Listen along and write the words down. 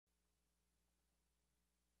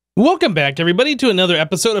Welcome back, everybody, to another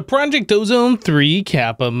episode of Project Ozone 3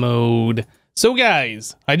 Kappa mode. So,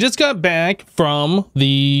 guys, I just got back from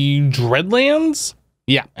the Dreadlands.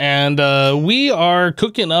 Yeah, and we are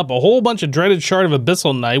cooking up a whole bunch of dreaded shard of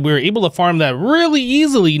Abyssal Night. We were able to farm that really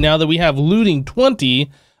easily now that we have looting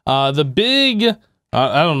 20. The big,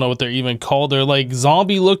 I don't know what they're even called. They're like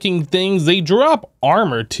zombie-looking things. They drop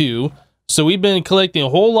armor, too. So we've been collecting a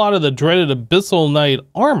whole lot of the dreaded Abyssal Night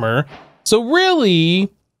armor. So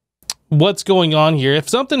really, what's going on here? If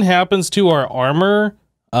something happens to our armor,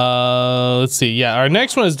 let's see. Yeah, our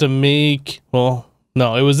next one is to make, well,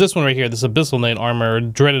 no, it was this one right here, this Abyssal Night armor, or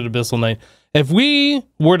dreaded Abyssal Night. If we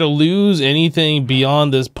were to lose anything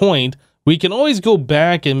beyond this point, we can always go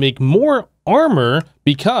back and make more armor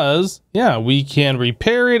because, yeah, we can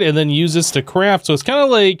repair it and then use this to craft. So it's kind of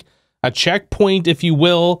like a checkpoint, if you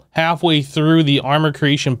will, halfway through the armor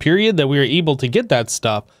creation period that we are able to get that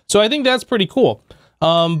stuff. So I think that's pretty cool.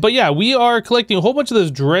 But yeah, we are collecting a whole bunch of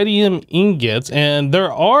those Dreadium ingots, and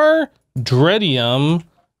there are Dreadium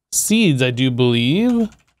seeds, I do believe.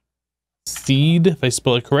 Seed, if I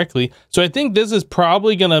spell it correctly. So I think this is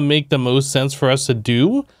probably going to make the most sense for us to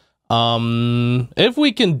do. If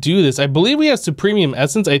we can do this, I believe we have Supremium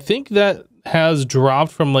Essence. I think that has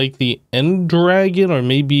dropped from like the End Dragon or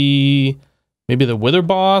maybe the Wither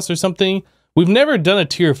Boss or something. We've never done a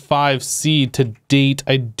tier 5 seed to date,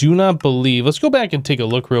 I do not believe. Let's go back and take a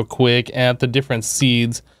look real quick at the different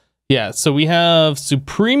seeds. Yeah, so we have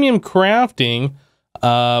Supremium Crafting.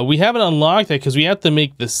 We haven't unlocked that because we have to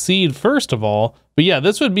make the seed first of all. But yeah,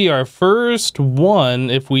 this would be our first one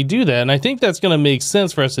if we do that. And I think that's going to make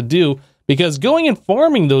sense for us to do because going and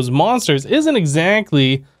farming those monsters isn't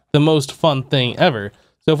exactly the most fun thing ever.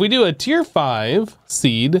 So if we do a tier 5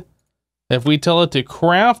 seed, if we tell it to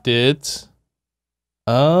craft it...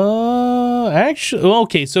 actually,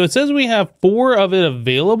 okay, so it says we have 4 of it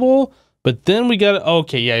available, but then we got,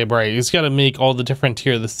 okay, yeah, right, it's got to make all the different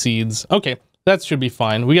tier of the seeds. Okay, that should be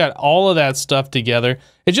fine. We got all of that stuff together.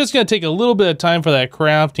 It's just going to take a little bit of time for that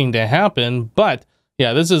crafting to happen, but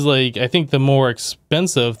yeah, this is like, I think the more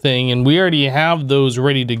expensive thing, and we already have those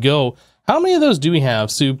ready to go. How many of those do we have?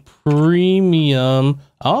 Supremium.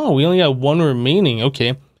 Oh, we only got 1 remaining.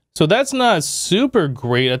 Okay. So that's not super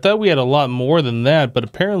great. I thought we had a lot more than that, but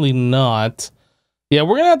apparently not. Yeah,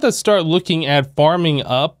 we're going to have to start looking at farming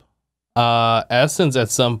up essence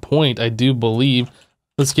at some point, I do believe.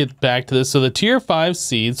 Let's get back to this. So the tier 5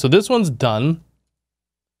 seed. So this one's done.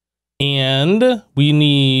 And we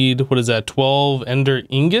need, what is that, 12 ender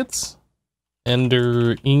ingots?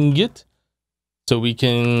 Ender ingot. So we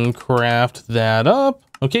can craft that up.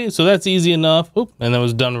 Okay, so that's easy enough. Oop, and that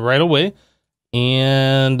was done right away.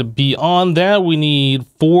 And beyond that, we need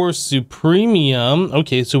 4 Supremium.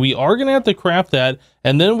 Okay, so we are going to have to craft that.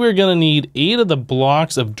 And then we're going to need 8 of the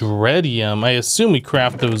blocks of Dreadium. I assume we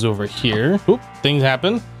craft those over here. Oop, things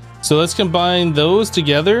happen. So let's combine those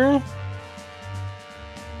together.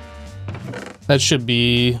 That should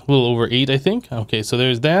be a little over 8, I think. Okay, so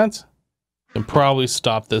there's that. Can probably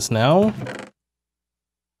stop this now.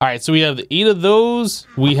 All right, so we have 8 of those.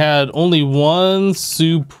 We had only 1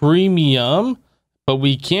 Supremium, but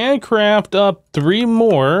we can craft up 3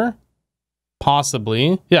 more,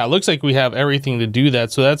 possibly. Yeah, it looks like we have everything to do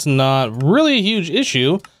that, so that's not really a huge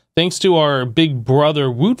issue. Thanks to our big brother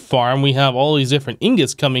Woot Farm, we have all these different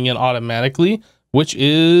ingots coming in automatically, which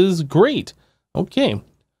is great. Okay,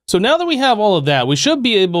 so now that we have all of that, we should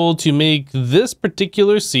be able to make this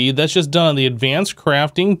particular seed. That's just done on the advanced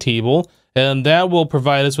crafting table. And that will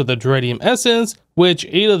provide us with a Dreadium Essence, which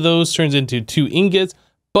 8 of those turns into 2 ingots.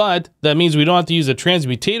 But that means we don't have to use a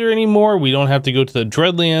transmutator anymore. We don't have to go to the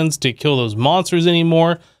Dreadlands to kill those monsters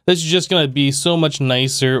anymore. This is just going to be so much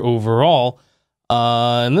nicer overall.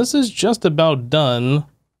 And this is just about done.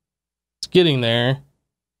 It's getting there.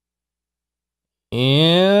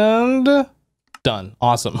 And done.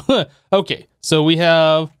 Awesome. Okay, so we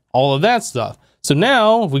have all of that stuff. So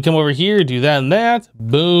now, if we come over here, do that and that,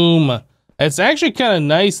 boom. It's actually kind of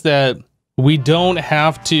nice that we don't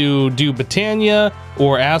have to do Botania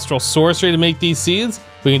or Astral Sorcery to make these seeds.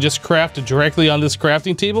 We can just craft it directly on this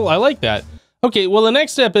crafting table. I like that. Okay, well, the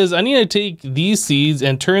next step is I need to take these seeds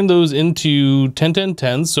and turn those into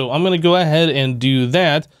 10-10-10s. So I'm going to go ahead and do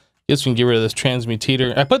that. Guess we can get rid of this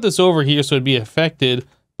transmutator. I put this over here so it'd be affected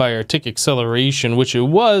by our tick acceleration, which it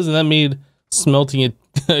was, and that made smelting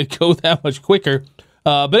it go that much quicker.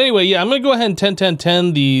 But anyway, yeah, I'm going to go ahead and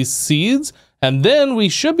 10-10-10 these seeds, and then we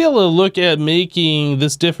should be able to look at making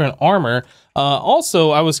this different armor. Also,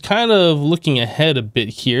 I was kind of looking ahead a bit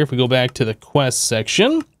here. If we go back to the quest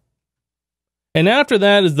section. And after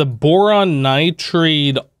that is the Boron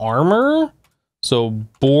Nitride armor. So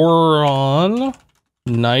boron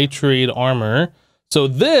nitride armor. So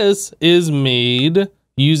this is made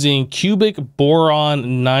using cubic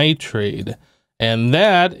boron nitride. And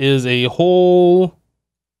that is a whole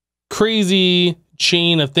crazy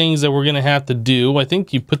chain of things that we're going to have to do. I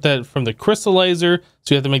think you put that from the crystallizer.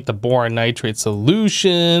 So you have to make the boron nitrate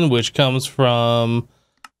solution, which comes from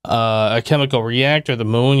a chemical reactor, the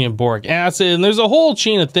ammonia and boric acid. And there's a whole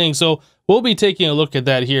chain of things. So we'll be taking a look at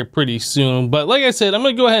that here pretty soon. But like I said, I'm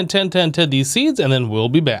going to go ahead and 10 these seeds, and then we'll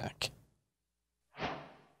be back.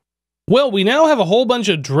 Well, we now have a whole bunch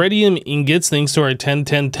of Dreadium ingots thanks to our 10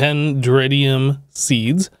 Dreadium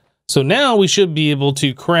seeds. So now we should be able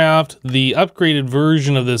to craft the upgraded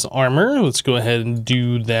version of this armor. Let's go ahead and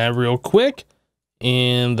do that real quick.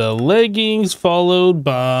 And the leggings followed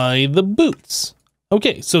by the boots.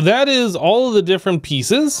 Okay, so that is all of the different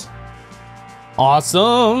pieces.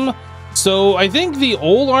 Awesome. So I think the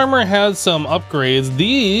old armor has some upgrades.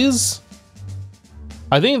 These,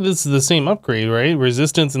 I think this is the same upgrade, right?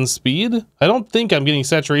 Resistance and speed. I don't think I'm getting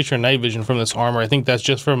saturation or night vision from this armor. I think that's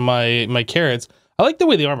just from my carrots. I like the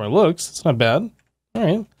way the armor looks. It's not bad. All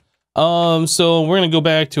right. So we're gonna go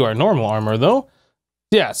back to our normal armor though.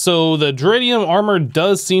 Yeah, so the Dreadium armor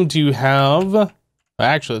does seem to have,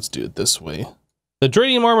 actually let's do it this way. The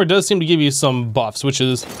Dreadium armor does seem to give you some buffs, which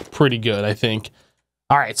is pretty good, I think.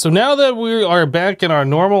 All right, so now that we are back in our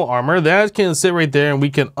normal armor, that can sit right there and we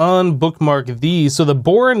can unbookmark these. So the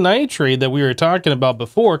boron nitride that we were talking about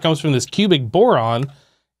before comes from this cubic boron.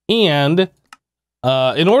 And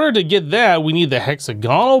in order to get that, we need the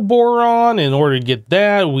hexagonal boron. In order to get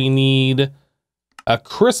that, we need a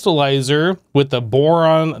crystallizer with the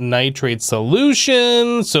boron nitrate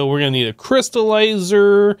solution. So we're gonna need a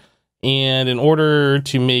crystallizer. And in order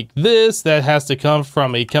to make this, that has to come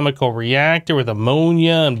from a chemical reactor with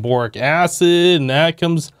ammonia and boric acid. And that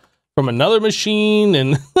comes from another machine.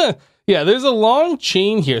 And yeah, there's a long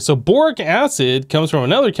chain here. So boric acid comes from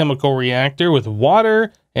another chemical reactor with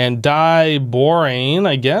water and diborane,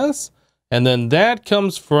 I guess. And then that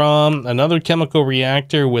comes from another chemical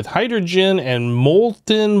reactor with hydrogen and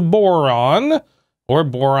molten boron, or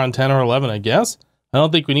boron 10 or 11, I guess. I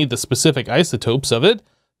don't think we need the specific isotopes of it.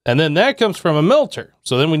 And then that comes from a melter.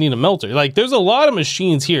 So then we need a melter. Like, there's a lot of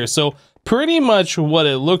machines here. So pretty much what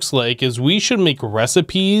it looks like is we should make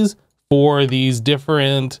recipes for these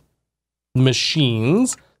different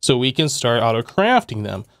machines so we can start auto crafting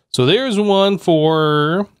them. So there's one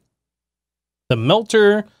for the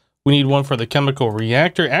melter. We need one for the chemical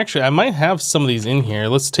reactor. Actually, I might have some of these in here.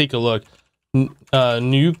 Let's take a look.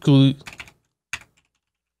 Nuclearcraft,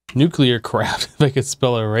 if I could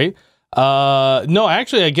spell it right. No,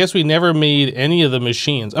 actually, I guess we never made any of the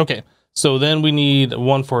machines. Okay, so then we need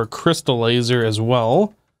one for a crystallizer as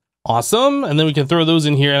well. Awesome. And then we can throw those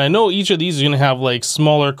in here. And I know each of these is going to have like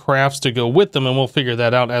smaller crafts to go with them, and we'll figure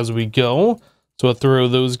that out as we go. So I'll throw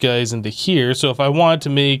those guys into here. So if I wanted to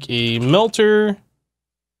make a melter,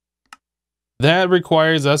 that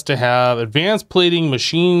requires us to have advanced plating,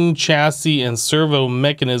 machine chassis, and servo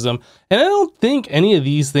mechanism. And I don't think any of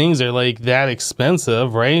these things are like that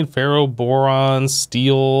expensive, right? Ferroboron,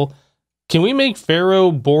 steel. Can we make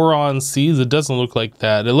ferroboron seeds? It doesn't look like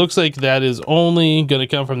that. It looks like that is only going to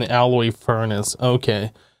come from the alloy furnace.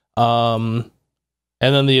 Okay. And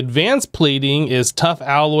then the advanced plating is tough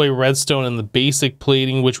alloy redstone and the basic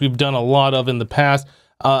plating, which we've done a lot of in the past.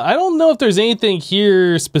 I don't know if there's anything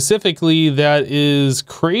here specifically that is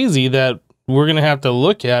crazy that we're going to have to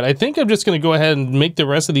look at. I think I'm just going to go ahead and make the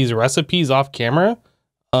rest of these recipes off camera.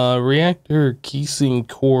 Reactor, casing,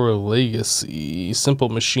 core, legacy, simple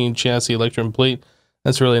machine chassis, electron plate.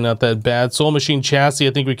 That's really not that bad. Soul machine chassis,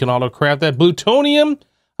 I think we can auto craft that. Plutonium,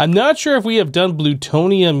 I'm not sure if we have done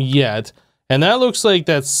plutonium yet. And that looks like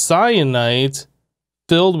that's cyanide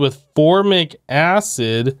filled with formic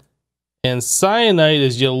acid. And cyanide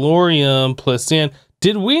is yellorium plus sand.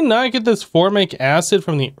 Did we not get this formic acid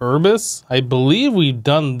from the Urbis? I believe we've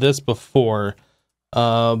done this before.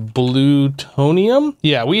 Plutonium?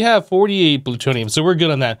 Yeah, we have 48 plutonium, so we're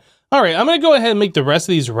good on that. All right, I'm going to go ahead and make the rest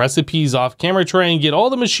of these recipes off camera, try and get all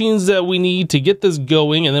the machines that we need to get this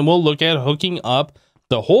going, and then we'll look at hooking up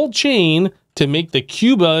the whole chain to make the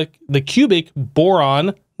cubic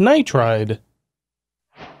boron nitride.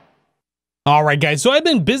 All right, guys, so I've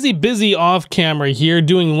been busy off camera here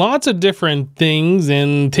doing lots of different things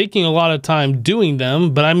and taking a lot of time doing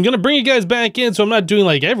them, but I'm going to bring you guys back in, so I'm not doing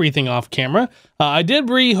like everything off camera. I did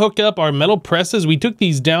re-hook up our metal presses. We took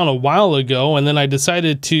these down a while ago, and then I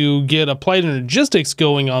decided to get applied energistics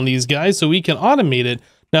going on these guys so we can automate it.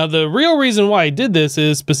 Now, the real reason why I did this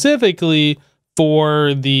is specifically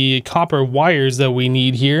for the copper wires that we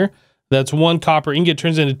need here. That's 1 copper ingot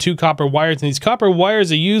turns into 2 copper wires, and these copper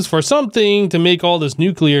wires are used for something to make all this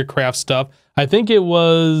Nuclearcraft stuff. I think it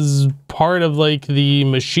was part of like the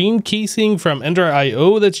machine casing from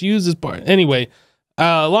Ender.io that's used as part. Anyway,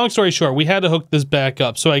 long story short, we had to hook this back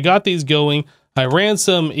up. So I got these going. I ran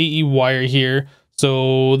some AE wire here.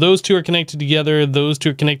 So those two are connected together, those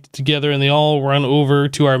two are connected together, and they all run over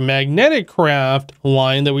to our Magneticraft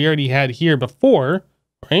line that we already had here before,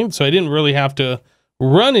 right? So I didn't really have to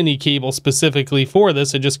run any cable specifically for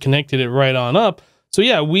this. I just connected it right on up. So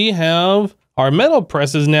yeah, we have our metal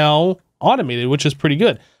presses now automated, which is pretty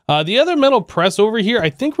good. The other metal press over here,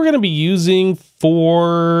 I think we're going to be using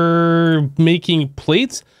for making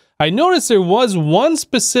plates. I noticed there was one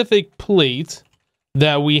specific plate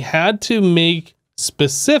that we had to make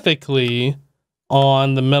specifically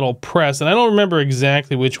on the metal press, and I don't remember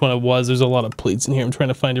exactly which one it was. There's a lot of plates in here. I'm trying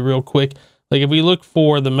to find it real quick. Like if we look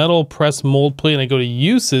for the metal press mold plate and I go to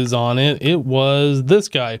uses on it, it was this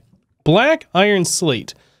guy, black iron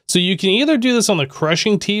slate. So you can either do this on the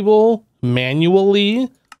crushing table manually,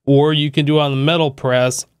 or you can do it on the metal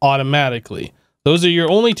press automatically. Those are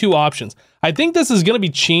your only 2 options. I think this is going to be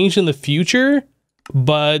changed in the future,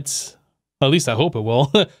 but at least I hope it will.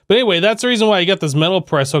 But anyway, that's the reason why I got this metal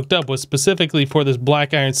press hooked up, was specifically for this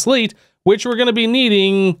black iron slate, which we're going to be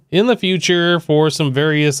needing in the future for some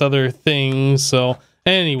various other things. So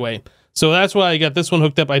anyway, so that's why I got this one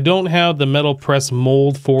hooked up. I don't have the metal press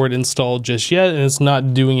mold for it installed just yet, and it's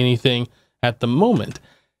not doing anything at the moment.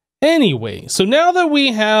 Anyway, so now that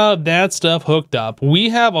we have that stuff hooked up, we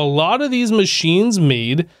have a lot of these machines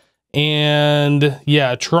made, and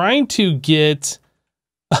yeah, trying to get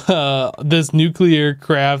this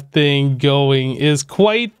Nuclearcraft thing going is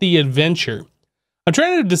quite the adventure. I'm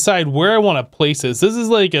trying to decide where I want to place this. This is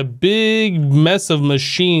like a big mess of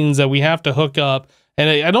machines that we have to hook up,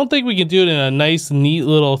 and I don't think we can do it in a nice, neat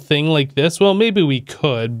little thing like this. Well, maybe we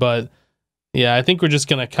could, but yeah, I think we're just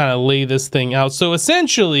going to kind of lay this thing out. So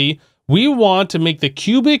essentially, we want to make the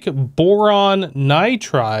cubic boron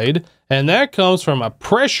nitride, and that comes from a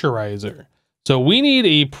pressurizer. So we need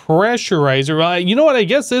a pressurizer. You know what? I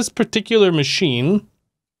guess this particular machine,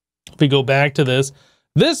 if we go back to this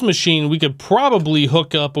machine, we could probably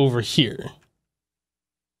hook up over here.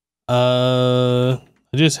 I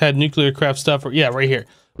just had Nuclearcraft stuff. Yeah, right here.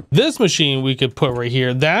 This machine we could put right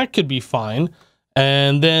here. That could be fine.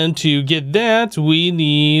 And then to get that, we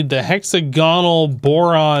need the hexagonal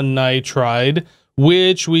boron nitride,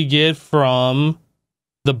 which we get from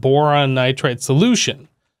the boron nitride solution.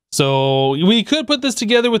 So we could put this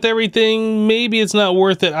together with everything. Maybe it's not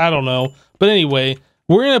worth it. I don't know. But anyway,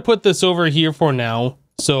 we're going to put this over here for now.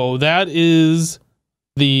 So that is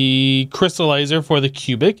the crystallizer for the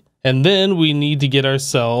cubic. And then we need to get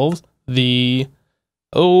ourselves the,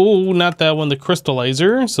 oh, not that one, the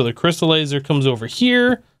crystallizer. So the crystallizer comes over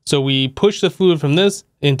here. So we push the fluid from this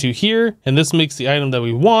into here, and this makes the item that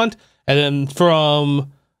we want. And then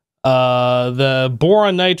from the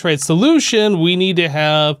boron nitride solution, we need to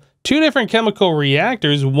have 2 different chemical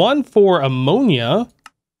reactors, one for ammonia,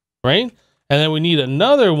 right? And then we need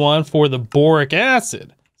another one for the boric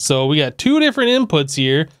acid. So we got 2 different inputs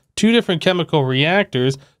here, 2 different chemical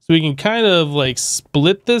reactors. So we can kind of like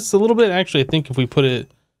split this a little bit. Actually, I think if we put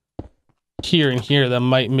it here and here, that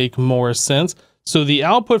might make more sense. So the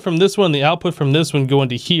output from this one, the output from this one go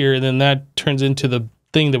into here, and then that turns into the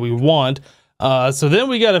thing that we want. So then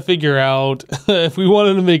we got to figure out if we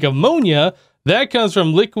wanted to make ammonia, that comes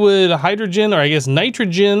from liquid hydrogen, or I guess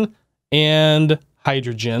nitrogen and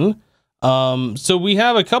hydrogen. So we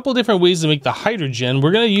have a couple different ways to make the hydrogen.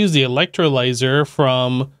 We're going to use the electrolyzer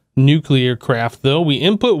from Nuclearcraft though. We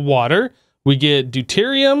input water, we get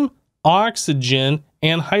deuterium, oxygen,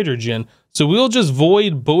 and hydrogen. So we'll just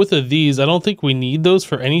void both of these. I don't think we need those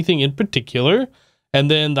for anything in particular.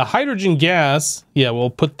 And then the hydrogen gas, yeah, we'll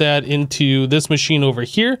put that into this machine over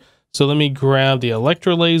here. So let me grab the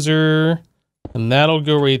electrolyzer, and that'll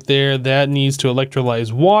go right there. That needs to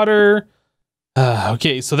electrolyze water.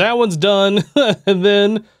 Okay, so that one's done. And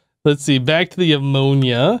then, let's see, back to the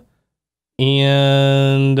ammonia.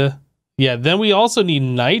 And yeah, then we also need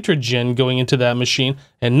nitrogen going into that machine.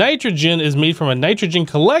 And nitrogen is made from a nitrogen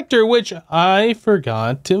collector, which I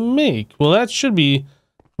forgot to make. Well, that should be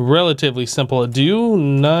relatively simple to do.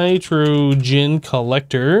 Nitrogen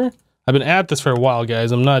collector. I've been at this for a while,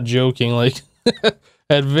 guys. I'm not joking. Like,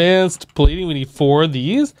 advanced plating. We need 4 of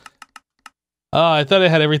these. I thought I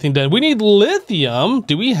had everything done. We need lithium.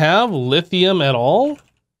 Do we have lithium at all?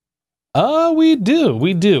 We do.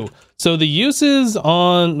 We do. So the uses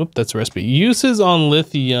on, oop, that's a recipe. Uses on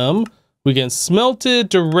lithium. We can smelt it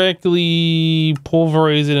directly,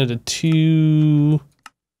 pulverize it into 2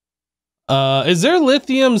 Is there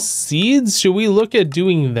lithium seeds? Should we look at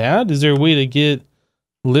doing that? Is there a way to get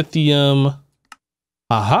lithium?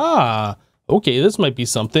 Aha! Okay, this might be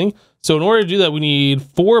something. So in order to do that, we need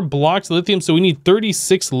 4 blocks of lithium. So we need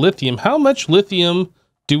 36 lithium. How much lithium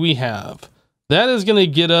do we have? That is going to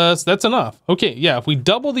get us, that's enough. Okay, yeah, if we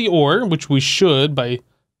double the ore, which we should by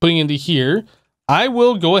putting into here, I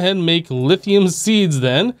will go ahead and make lithium seeds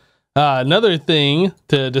then. Another thing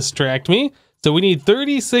to distract me. So we need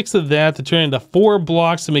 36 of that to turn into 4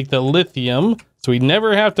 blocks to make the lithium. So we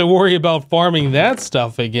never have to worry about farming that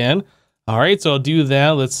stuff again. All right, so I'll do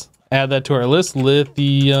that. Let's add that to our list,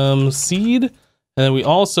 lithium seed. And then we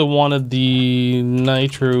also wanted the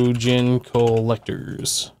nitrogen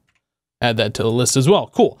collectors. Add that to the list as well.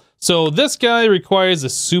 Cool. So this guy requires a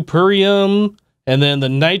superium, and then the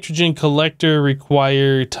nitrogen collector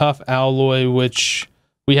require tough alloy, which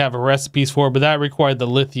we have recipes for, but that required the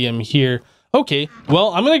lithium here. Okay,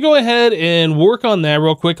 well, I'm going to go ahead and work on that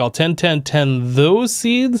real quick. I'll 10, 10, 10 those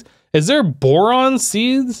seeds. Is there boron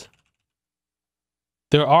seeds?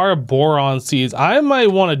 There are boron seeds. I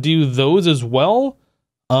might want to do those as well.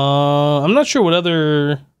 I'm not sure what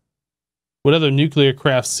other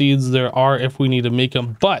Nuclearcraft seeds there are if we need to make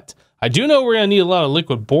them, but I do know we're going to need a lot of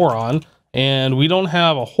liquid boron, and we don't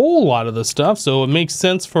have a whole lot of the stuff, so it makes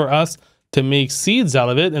sense for us to make seeds out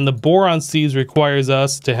of it, and the boron seeds requires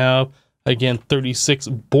us to have, again, 36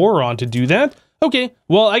 boron to do that. Okay,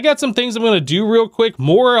 well, I got some things I'm going to do real quick,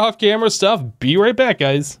 more off-camera stuff. Be right back,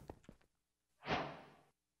 guys.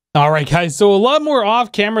 Alright guys, so a lot more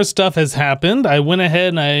off-camera stuff has happened. I went ahead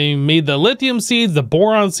and I made the lithium seeds, the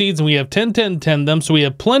boron seeds, and we have 10, 10, 10 them, so we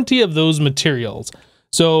have plenty of those materials.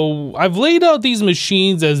 So I've laid out these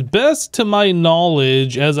machines as best to my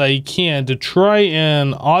knowledge as I can to try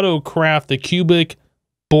and autocraft the cubic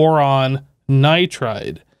boron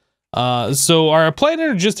nitride. So our applied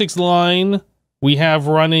energistics line we have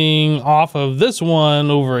running off of this one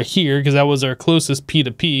over here, because that was our closest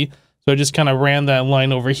P2P. So I just kind of ran that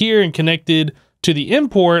line over here and connected to the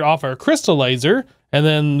import off our crystallizer. And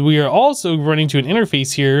then we are also running to an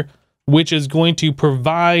interface here, which is going to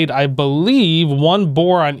provide, I believe, 1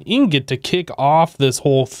 boron ingot to kick off this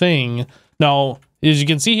whole thing. Now, as you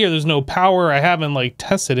can see here, there's no power. I haven't like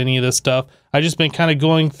tested any of this stuff. I've just been kind of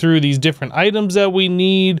going through these different items that we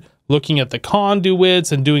need, looking at the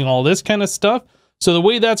conduits and doing all this kind of stuff. So the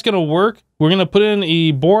way that's going to work, we're going to put in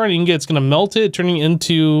a boron ingot. It's going to melt it, turning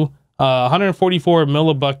into 144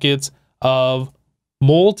 millibuckets of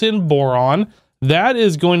molten boron. That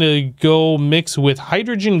is going to go mix with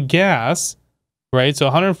hydrogen gas, right? So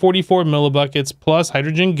 144 millibuckets plus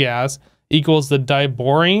hydrogen gas equals the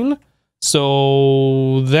diborane.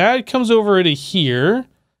 So that comes over to here.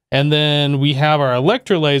 And then we have our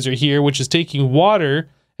electrolyzer here, which is taking water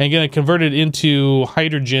and going to convert it into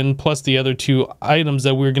hydrogen plus the other 2 items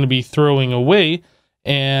that we're going to be throwing away.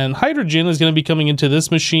 And hydrogen is going to be coming into this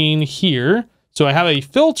machine here. So I have a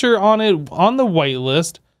filter on it on the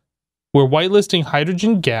whitelist. We're whitelisting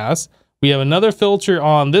hydrogen gas. We have another filter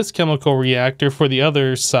on this chemical reactor for the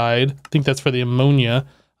other side. I think that's for the ammonia.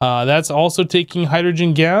 That's also taking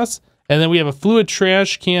hydrogen gas. And then we have a fluid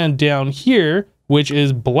trash can down here, which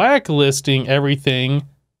is blacklisting everything,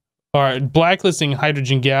 or blacklisting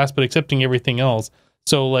hydrogen gas, but accepting everything else.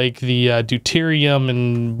 So like the deuterium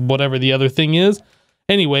and whatever the other thing is.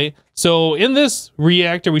 Anyway, so in this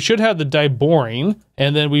reactor, we should have the diborane,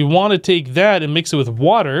 and then we want to take that and mix it with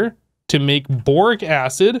water to make boric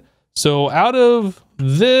acid. So out of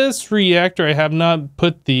this reactor, I have not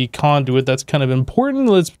put the conduit. That's kind of important.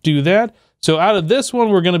 Let's do that. So out of this one,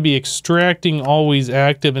 we're going to be extracting always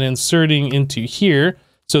active and inserting into here.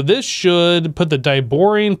 So this should put the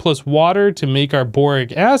diborane plus water to make our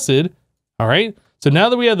boric acid. All right. So now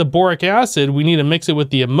that we have the boric acid, we need to mix it with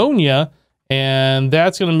the ammonia, and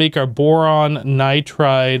that's going to make our boron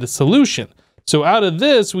nitride solution. So out of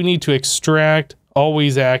this, we need to extract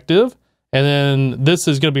always active. And then this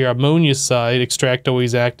is going to be our ammonia side, extract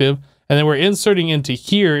always active. And then we're inserting into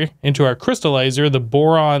here, into our crystallizer, the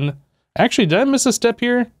boron. Actually, did I miss a step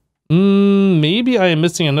here? Maybe I am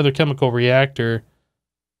missing another chemical reactor.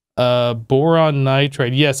 Boron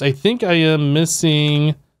nitride. Yes, I think I am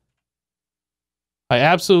missing. I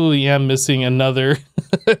absolutely am missing another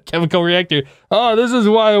chemical reactor. Oh, this is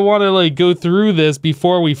why I want to like go through this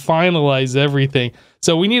before we finalize everything.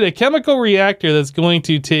 So we need a chemical reactor that's going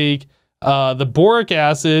to take the boric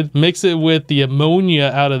acid, mix it with the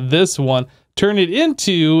ammonia out of this one, turn it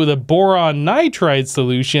into the boron nitride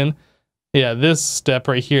solution. Yeah, this step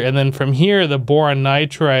right here. And then from here, the boron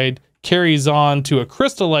nitride carries on to a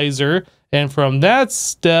crystallizer. And from that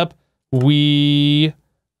step, we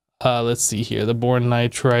let's see here, the boron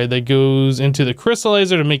nitride that goes into the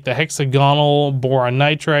crystallizer to make the hexagonal boron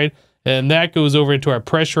nitride, and that goes over into our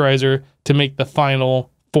pressurizer to make the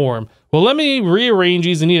final form. Well, let me rearrange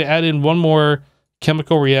these. I need to add in one more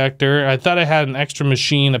chemical reactor. I thought I had an extra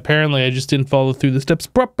machine. Apparently, I just didn't follow through the steps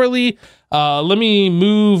properly. Let me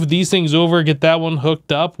move these things over, get that one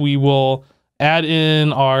hooked up. We will add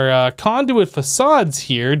in our conduit facades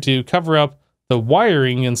here to cover up the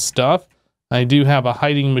wiring and stuff. I do have a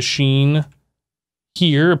hiding machine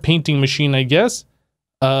here, a painting machine, I guess.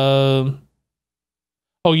 Oh,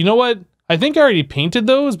 you know what? I think I already painted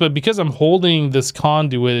those, but because I'm holding this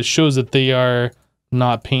conduit, it shows that they are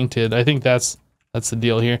not painted. I think that's the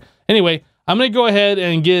deal here. Anyway, I'm going to go ahead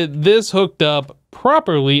and get this hooked up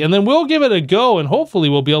properly, and then we'll give it a go, and hopefully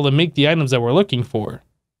we'll be able to make the items that we're looking for.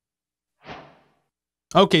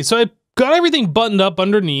 Okay, so I got everything buttoned up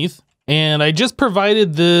underneath. And I just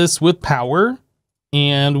provided this with power,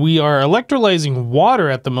 and we are electrolyzing water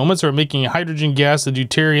at the moment. So we're making hydrogen gas, the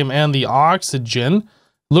deuterium, and the oxygen.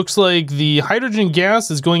 Looks like the hydrogen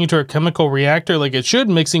gas is going into our chemical reactor like it should,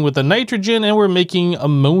 mixing with the nitrogen, and we're making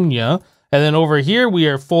ammonia. And then over here, we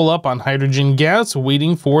are full up on hydrogen gas,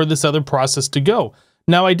 waiting for this other process to go.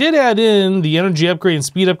 Now, I did add in the energy upgrade and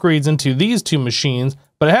speed upgrades into these two machines,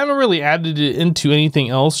 but I haven't really added it into anything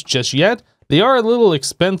else just yet. They are a little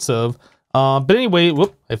expensive, but anyway,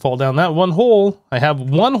 whoop, I fall down that one hole. I have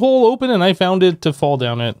one hole open and I found it to fall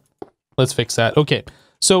down it. Let's fix that. Okay,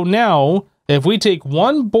 so now if we take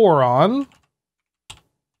one boron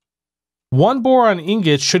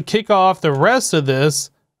ingot should kick off the rest of this,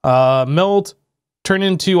 melt, turn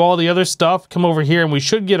into all the other stuff, come over here, and we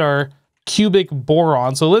should get our cubic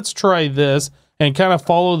boron. So let's try this and kind of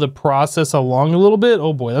follow the process along a little bit.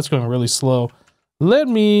 Oh boy, that's going really slow. Let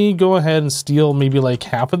me go ahead and steal maybe like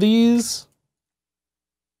half of these.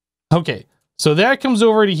 Okay, so that comes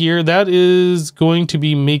over to here. That is going to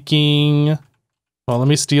be making, well, let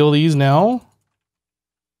me steal these now.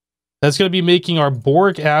 That's going to be making our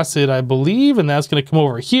boric acid, I believe, and that's going to come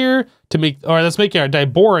over here to make, or that's making our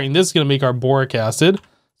diborane. This is going to make our boric acid.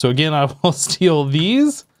 So again, I will steal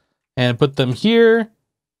these and put them here.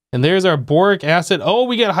 And there's our boric acid. Oh,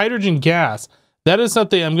 we got hydrogen gas. That is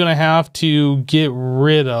something I'm going to have to get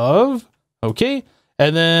rid of. Okay.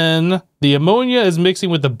 And then the ammonia is mixing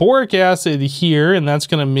with the boric acid here, and that's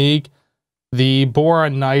going to make the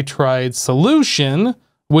boron nitride solution,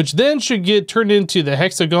 which then should get turned into the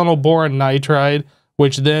hexagonal boron nitride,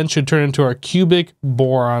 which then should turn into our cubic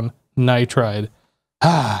boron nitride.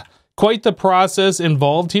 Quite the process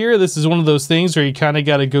involved here. This is one of those things where you kind of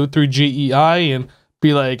got to go through JEI and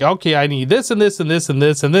be like, okay, I need this and this and this and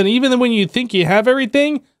this. And then even when you think you have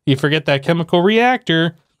everything, you forget that chemical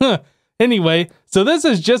reactor. Anyway, so this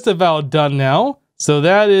is just about done now. So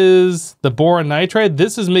that is the boron nitride.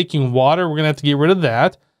 This is making water. We're going to have to get rid of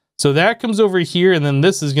that. So that comes over here, and then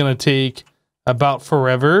this is going to take about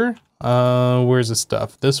forever. Where's the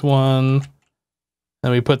stuff? This one.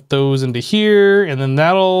 Then we put those into here, and then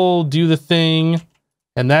that'll do the thing.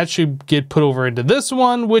 And that should get put over into this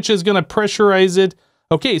one, which is going to pressurize it.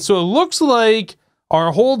 Okay, so it looks like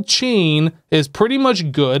our whole chain is pretty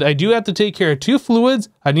much good. I do have to take care of two fluids.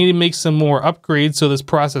 I need to make some more upgrades so this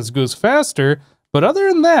process goes faster. But other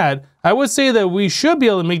than that, I would say that we should be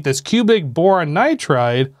able to make this cubic boron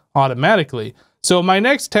nitride automatically. So my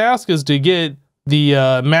next task is to get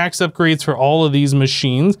the max upgrades for all of these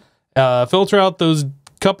machines, filter out those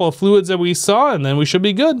couple of fluids that we saw, and then we should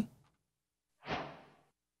be good.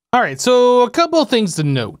 All right, so a couple of things to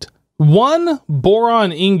note. One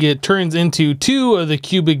boron ingot turns into 2 of the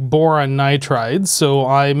cubic boron nitrides, so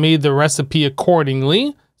I made the recipe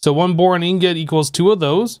accordingly. So 1 boron ingot equals 2 of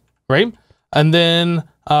those, right? And then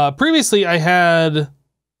previously I had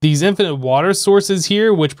these infinite water sources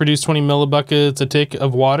here, which produce 20 millibuckets a tick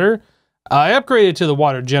of water. I upgraded to the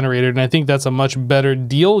water generator, and I think that's a much better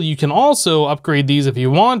deal. You can also upgrade these if you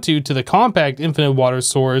want to the compact infinite water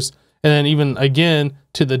source, and then even again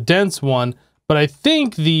to the dense one. But I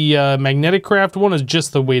think the Nuclearcraft one is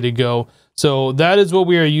just the way to go. So that is what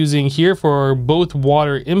we are using here for both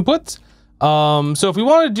water inputs. So if we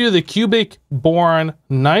want to do the cubic boron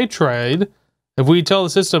nitride, if we tell the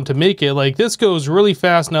system to make it, like this goes really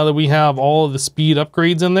fast now that we have all of the speed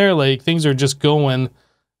upgrades in there. Like things are just going,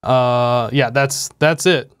 yeah, that's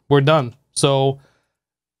it. We're done. So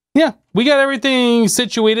yeah, we got everything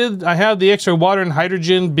situated. I have the extra water and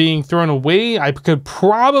hydrogen being thrown away. I could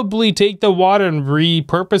probably take the water and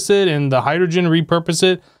repurpose it, and the hydrogen repurpose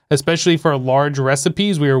it, especially for large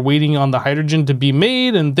recipes. We are waiting on the hydrogen to be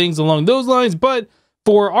made and things along those lines. But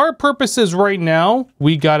for our purposes right now,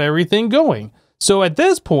 we got everything going. So at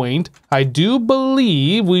this point, I do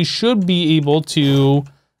believe we should be able to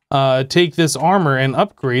take this armor and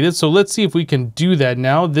upgrade it. So let's see if we can do that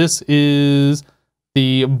now. This is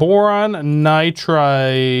the boron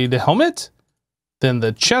nitride helmet, then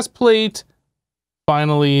the chest plate,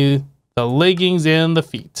 finally the leggings and the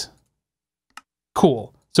feet.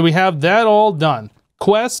 Cool. So we have that all done.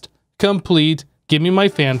 Quest complete. Give me my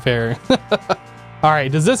fanfare. All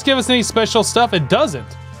right, does this give us any special stuff? It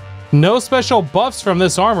doesn't. No special buffs from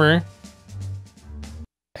this armor.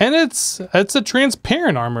 And it's a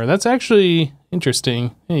transparent armor. That's actually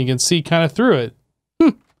interesting. Yeah, you can see kind of through it.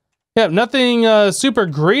 Yeah, nothing super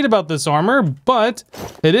great about this armor, but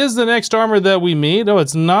it is the next armor that we made. Oh,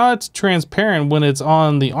 it's not transparent when it's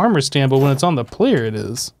on the armor stand, but when it's on the player, it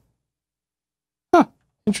is. Huh,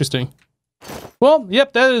 interesting. Well,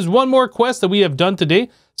 yep, that is one more quest that we have done today.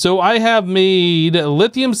 So I have made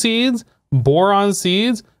lithium seeds, boron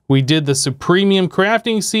seeds. We did the supremium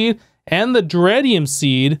crafting seed and the dreadium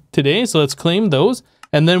seed today. So let's claim those.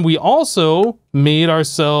 And then we also made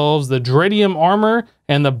ourselves the dreadium armor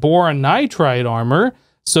and the boron nitride armor.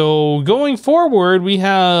 So going forward, we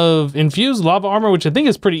have infused lava armor, which I think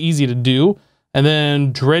is pretty easy to do. And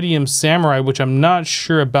then dreadium samurai, which I'm not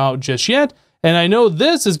sure about just yet. And I know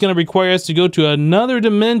this is going to require us to go to another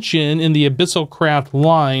dimension in the Abyssalcraft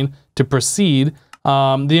line to proceed.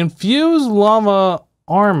 The infused lava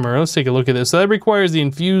armor, let's take a look at this. So that requires the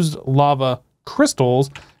infused lava crystals.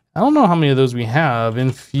 I don't know how many of those we have.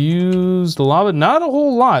 Infused lava, not a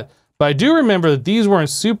whole lot. But I do remember that these weren't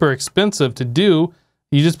super expensive to do.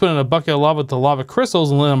 You just put in a bucket of lava with the lava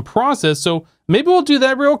crystals and let them process. So maybe we'll do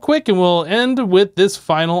that real quick and we'll end with this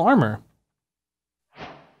final armor.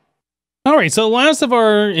 All right, so the last of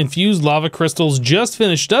our infused lava crystals just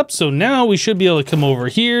finished up. So now we should be able to come over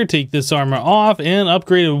here, take this armor off and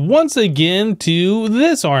upgrade it once again to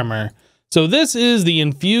this armor. So this is the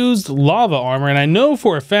infused lava armor. And I know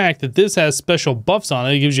for a fact that this has special buffs on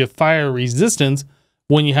it. It gives you fire resistance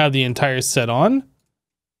when you have the entire set on.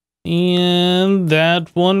 And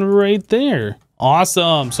that one right there.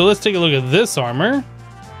 Awesome. So let's take a look at this armor.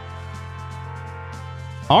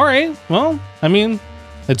 All right, well, I mean,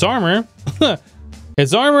 it's armor.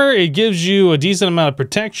 It's armor. It gives you a decent amount of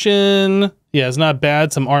protection. Yeah, it's not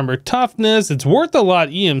bad. Some armor toughness. It's worth a lot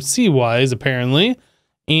EMC wise, apparently.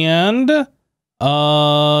 And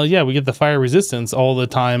yeah, we get the fire resistance all the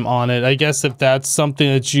time on it. I guess if that's something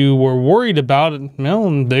that you were worried about,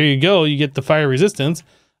 well, there you go. You get the fire resistance.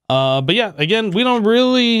 But yeah, again, we don't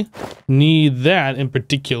really need that in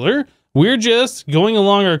particular. We're just going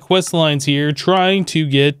along our quest lines here, trying to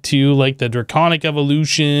get to like the Draconic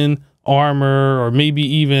Evolution armor, or maybe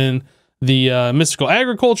even the Mystical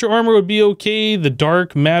Agriculture armor would be okay. The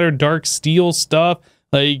Dark Matter, Dark Steel stuff.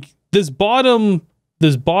 Like this bottom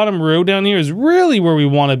row down here is really where we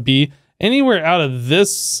want to be. Anywhere out of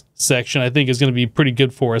this section, I think, is going to be pretty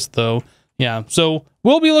good for us, though. Yeah, so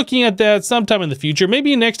we'll be looking at that sometime in the future.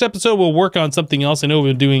 Maybe next episode we'll work on something else. I know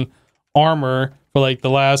we've been doing armor for like the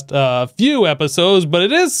last few episodes, but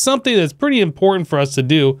it is something that's pretty important for us to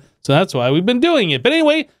do. So that's why we've been doing it. But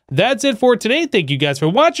anyway, that's it for today. Thank you guys for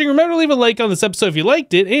watching. Remember to leave a like on this episode if you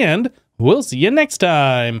liked it, and we'll see you next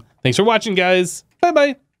time. Thanks for watching, guys.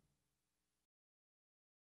 Bye-bye.